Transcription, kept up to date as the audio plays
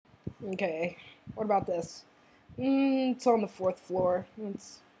Okay. What about this? It's on the 4th floor.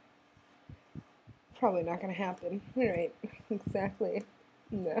 It's probably not gonna happen. Right. Exactly.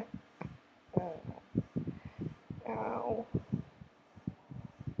 No. Ow.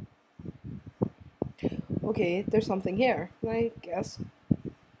 Okay, there's something here. I guess.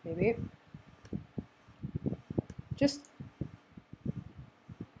 Maybe. Just...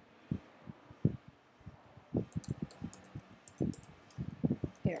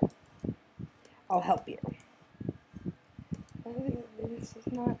 Here. I'll help you. This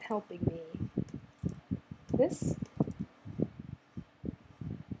is not helping me. This?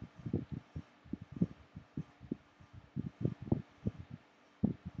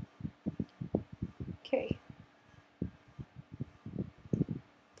 Okay.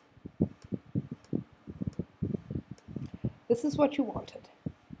 This is what you wanted.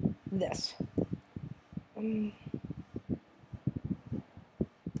 This. I'm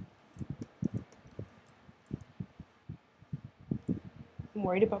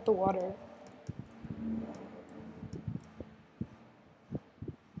worried about the water.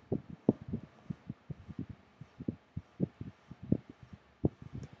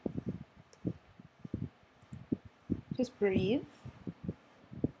 Just breathe.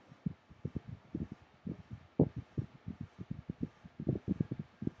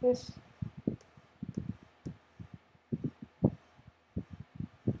 This.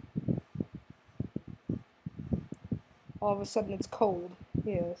 All of a sudden it's cold.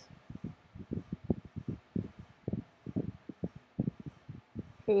 Yes.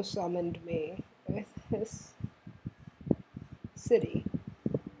 Who summoned me with this city?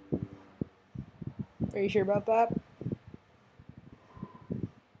 Are you sure about that?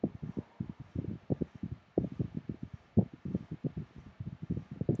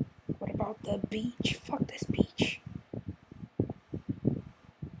 What about the beach? Fuck this beach.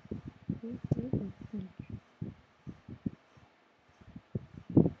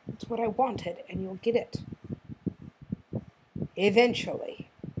 It's what I wanted, and you'll get it. Eventually.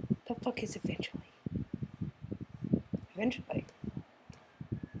 The fuck is eventually? Eventually.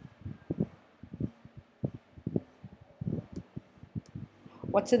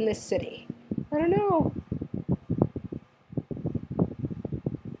 What's in this city? I don't know.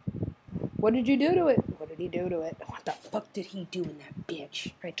 What did you do to it? What did he do to it? What the fuck did he do in that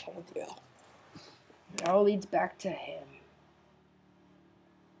bitch? I told you. It all leads back to him.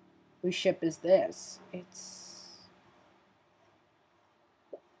 Whose ship is this? It's...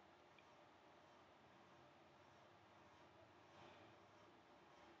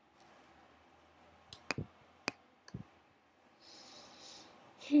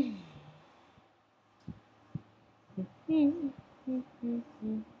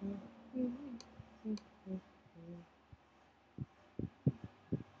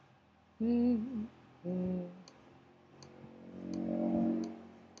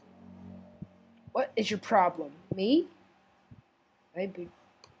 What is your problem? Me? I haven't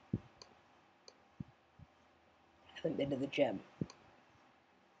been to the gym.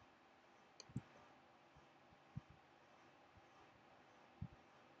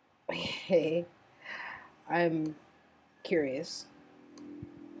 Hey, I'm curious.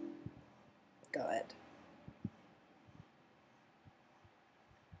 Go ahead.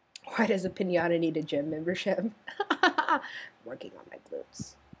 Why does a pinata need a gym membership? Working on my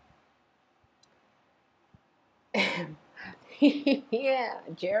glutes. Yeah,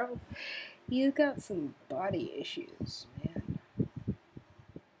 Gerald, you got some body issues, man.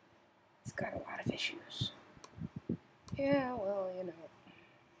 He's got a lot of issues. Yeah, well, you know.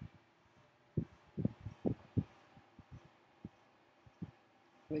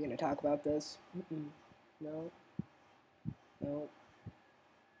 Are we gonna talk about this? No. No.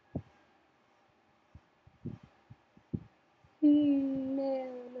 Man.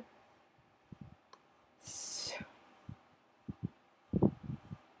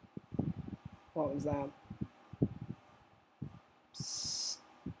 What was that?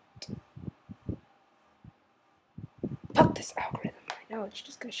 Fuck this algorithm. I know, it's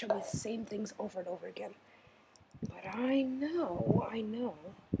just gonna show me the same things over and over again. But I know.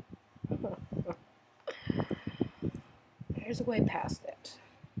 There's a way past it.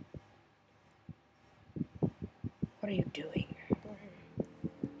 What are you doing?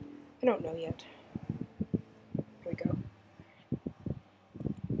 I don't know yet. Here we go.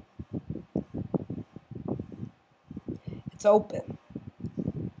 It's open.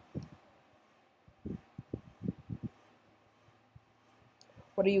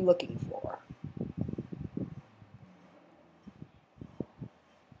 What are you looking for?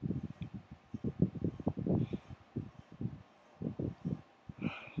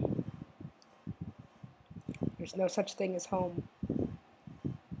 There's no such thing as home.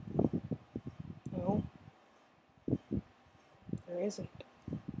 No, there isn't.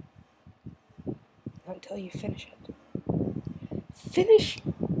 Not until you finish it. Finish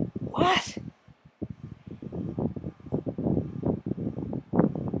what?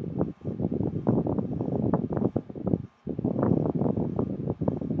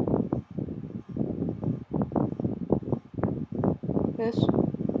 This.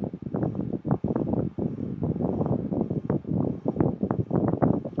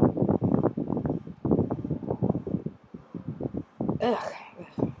 Ugh.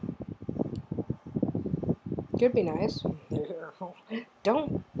 Could be nice.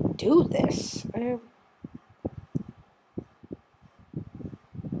 Don't do this.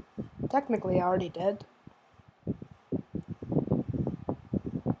 Technically, I already did.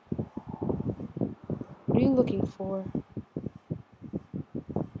 What are you looking for?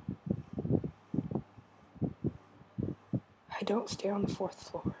 I don't stay on the 4th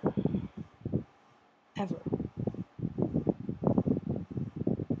floor. Ever.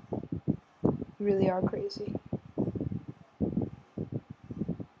 You really are crazy.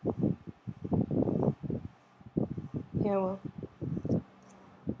 Yeah, well.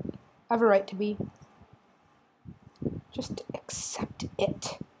 I have a right to be. Just accept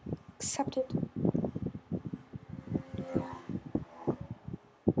it. Accept it.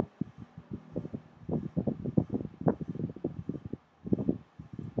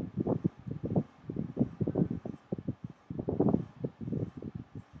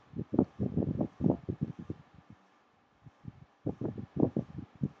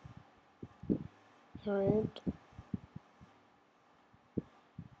 Alright.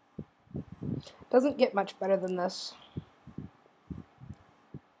 Doesn't get much better than this.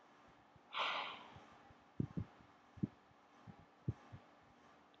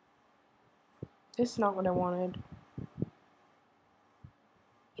 It's not what I wanted.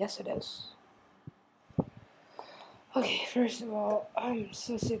 Yes, it is. Okay, first of all, I'm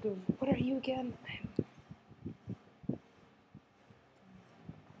so sick of... What are you again?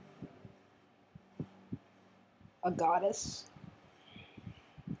 A goddess?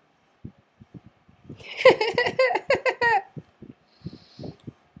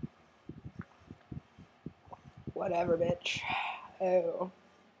 Whatever, bitch. Oh.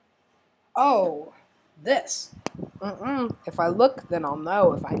 Oh, this. If I look, then I'll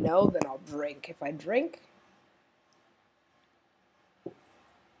know. If I know, then I'll drink. If I drink...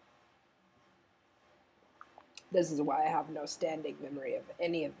 This is why I have no standing memory of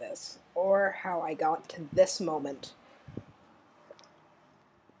any of this, or how I got to this moment.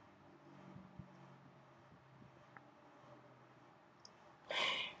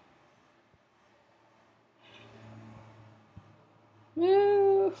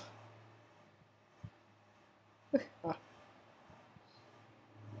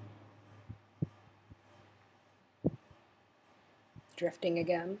 Drifting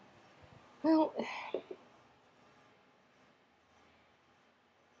again. Well,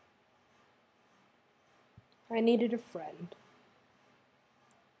 I needed a friend.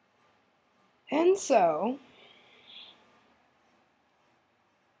 And so,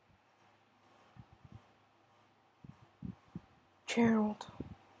 Gerald,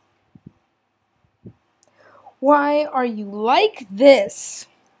 why are you like this?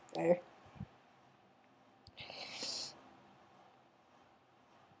 There.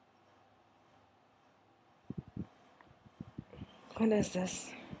 What is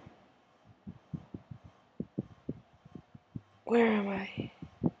this? Where am I?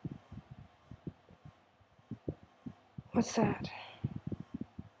 What's that?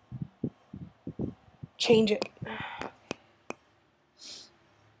 Change it.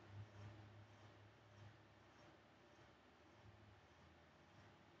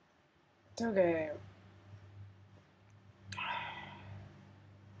 Okay.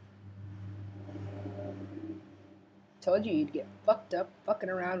 Told you you'd get fucked up fucking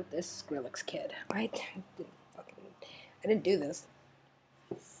around with this Skrillex kid. I didn't do this.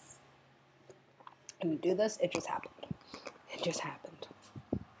 I didn't do this. It just happened. It just happened.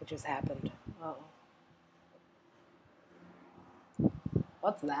 It just happened. Oh.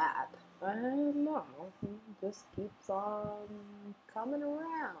 What's that? I don't know. It just keeps on coming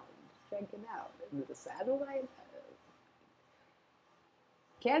around. Check it out. Is it a satellite?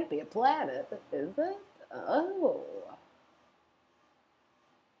 Can't be a planet, is it? Oh.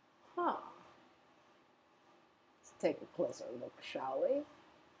 Huh. Let's take a closer look, shall we?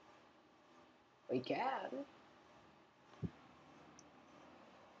 We can.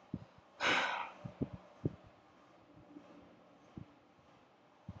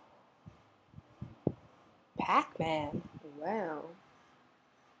 Pac-Man. Wow.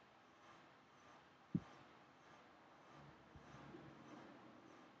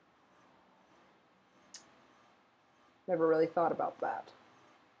 Never really thought about that.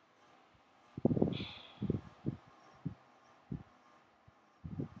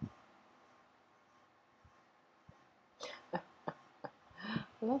 I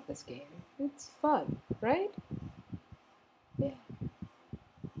love this game. It's fun, right? Yeah.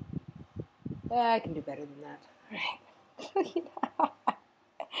 I can do better than that. Right.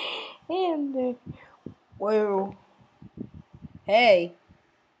 And, whoa. Hey.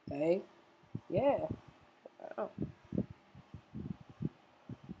 Hey. Yeah. Oh.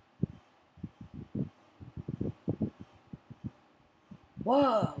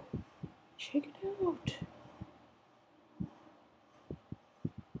 Whoa. Check it out.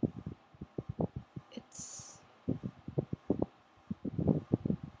 It's...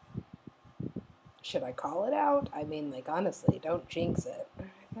 Should I call it out? I mean, like, honestly, don't jinx it.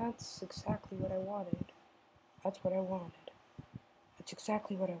 That's exactly what I wanted. That's what I wanted. That's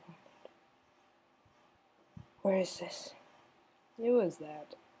exactly what I wanted. Where is this? Who is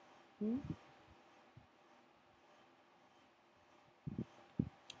that? Hmm?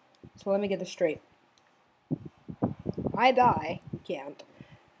 So let me get this straight. I die. Can't.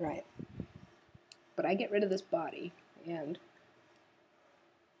 Right. But I get rid of this body, and...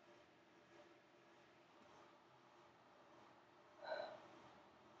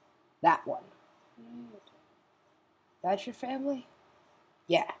 that one. That's your family?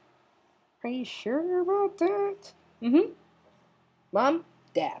 Yeah. Are you sure about that? Mm-hmm. Mom?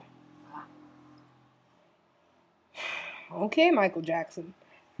 Dad. Okay, Michael Jackson.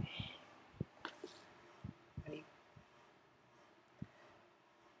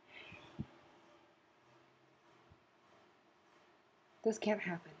 This can't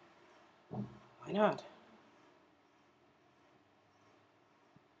happen. Why not?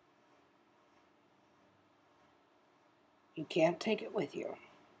 You can't take it with you.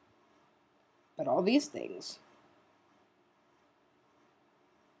 But all these things,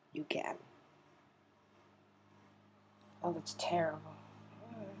 you can. Oh, that's terrible.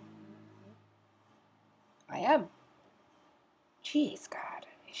 I am. Jeez, God.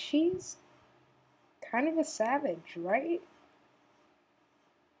 She's kind of a savage, right?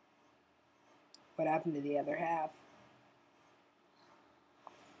 What happened to the other half?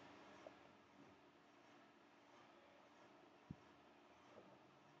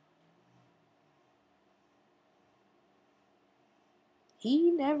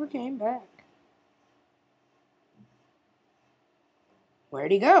 He never came back.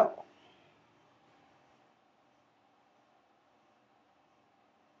 Where'd he go?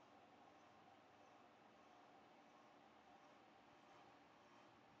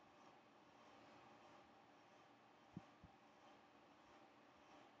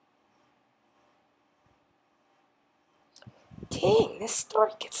 Dang, this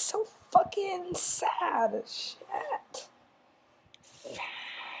story gets so fucking sad. Shit.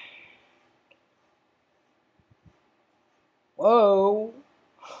 Whoa.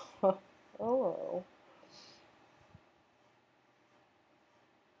 Oh.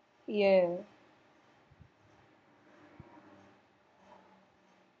 Yeah.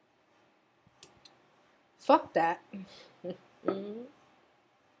 Fuck that.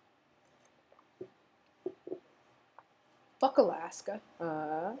 Fuck Alaska.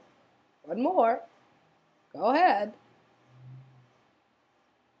 One more. Go ahead.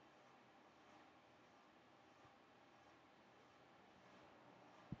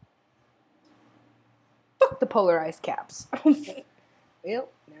 Fuck the polar ice caps. Well,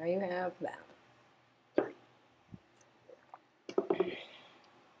 now you have that.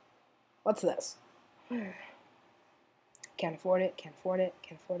 What's this? Can't afford it, can't afford it,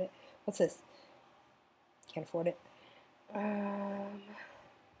 can't afford it. What's this? Can't afford it. I'm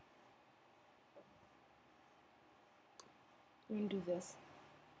gonna do this.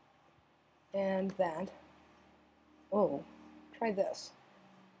 And that. Oh, try this.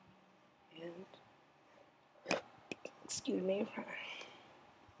 And, excuse me.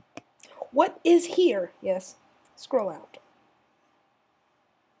 What is here? Yes, scroll out.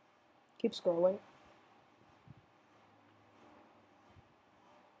 Keep scrolling.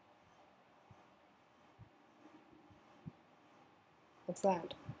 What's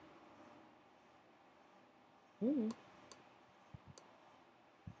that? Hmm.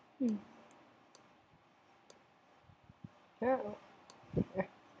 Oh.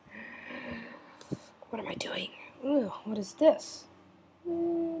 What am I doing? Ooh, what is this?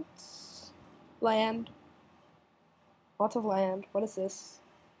 It's land. Lots of land. What is this?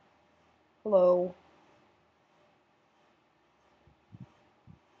 Hello.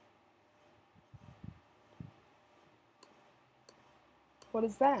 What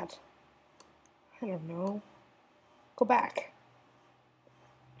is that? I don't know. Go back.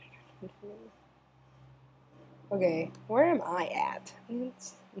 Okay, where am I at?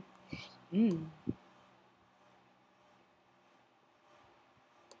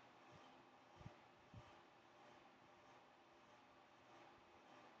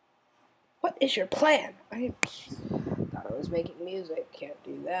 What is your plan? I thought I was making music. Can't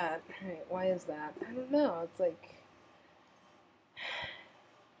do that. Right, why is that? I don't know. It's like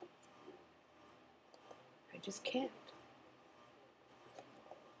I just can't.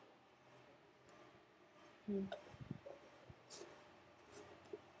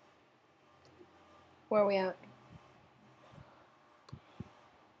 Where are we at?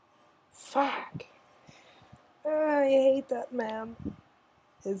 Fuck. I hate that man.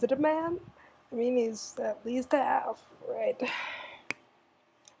 Is it a man? I mean, he's at least half, right?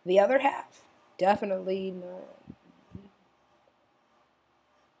 The other half, definitely not.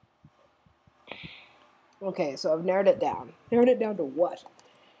 Okay, so I've narrowed it down. Narrowed it down to what?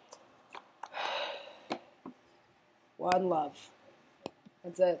 One love.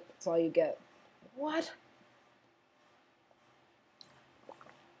 That's it. That's all you get. What?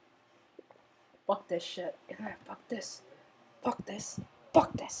 Fuck this shit. Fuck this. Fuck this.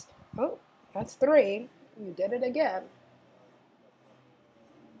 Fuck this. Oh, that's 3. You did it again.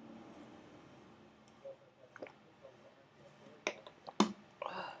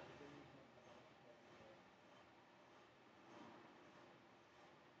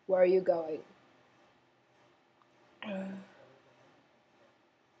 Where are you going?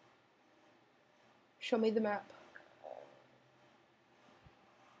 Show me the map.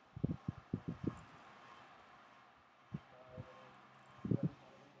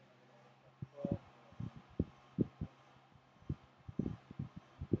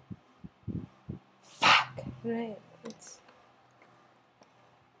 Fuck. Right.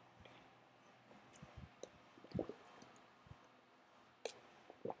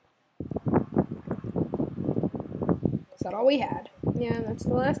 Is that all we had? Yeah, that's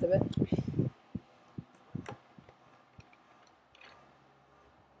the last of it.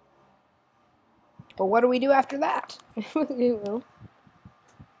 But what do we do after that?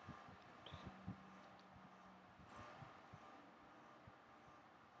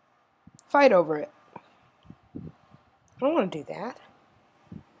 Fight over it. I don't want to do that.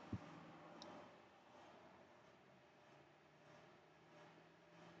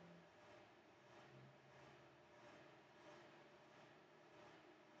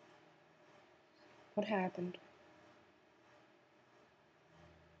 What happened?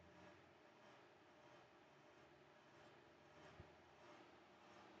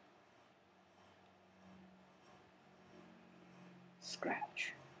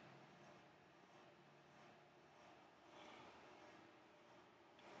 Scratch.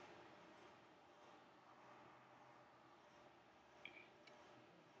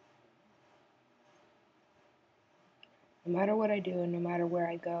 No matter what I do and no matter where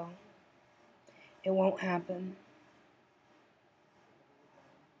I go, it won't happen.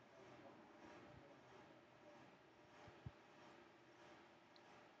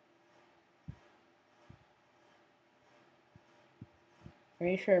 Are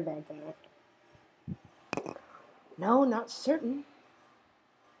you sure about that? No, not certain.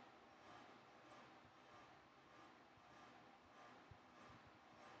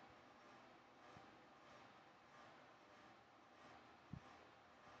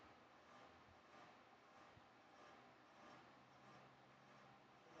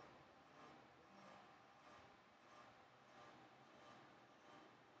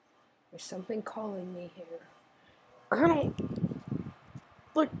 There's something calling me here. I don't...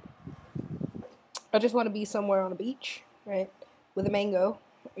 Look. I just want to be somewhere on a beach, right? With a mango.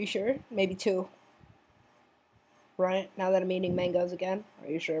 Are you sure? Maybe 2. Right? Now that I'm eating mangoes again. Are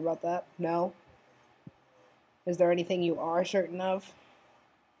you sure about that? No? Is there anything you are certain of?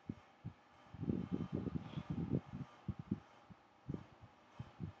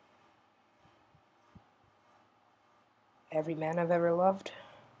 Every man I've ever loved.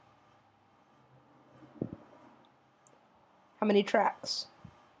 How many tracks?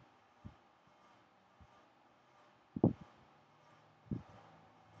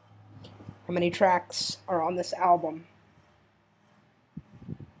 How many tracks are on this album?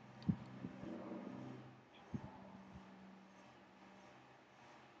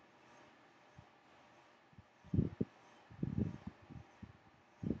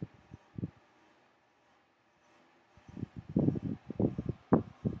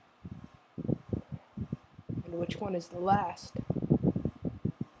 And which one is the last?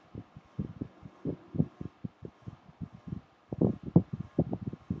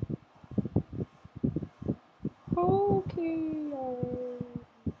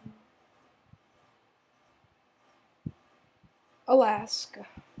 Alaska.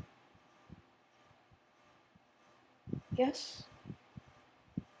 Yes?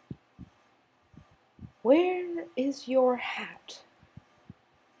 Where is your hat?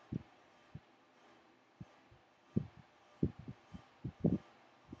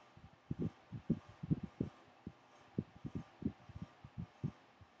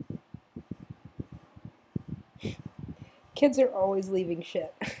 Kids are always leaving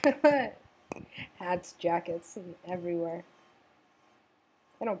shit. Hats, jackets, and everywhere.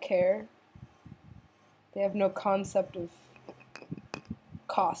 They don't care. They have no concept of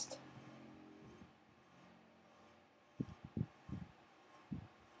cost.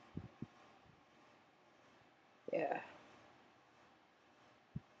 Yeah.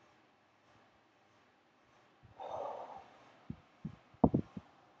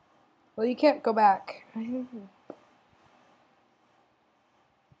 Well, you can't go back.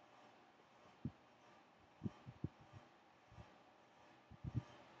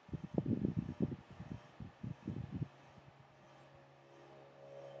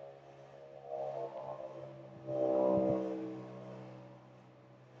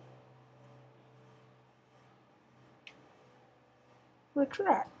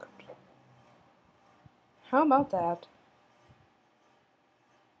 Retract. How about that?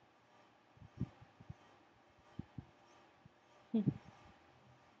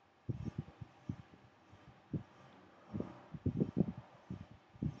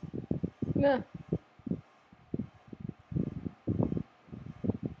 Yeah.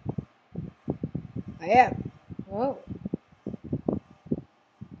 I am. Oh.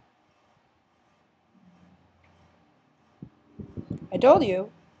 I told you.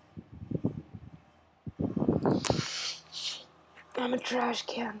 I'm a trash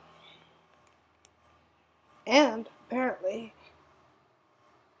can. And, apparently,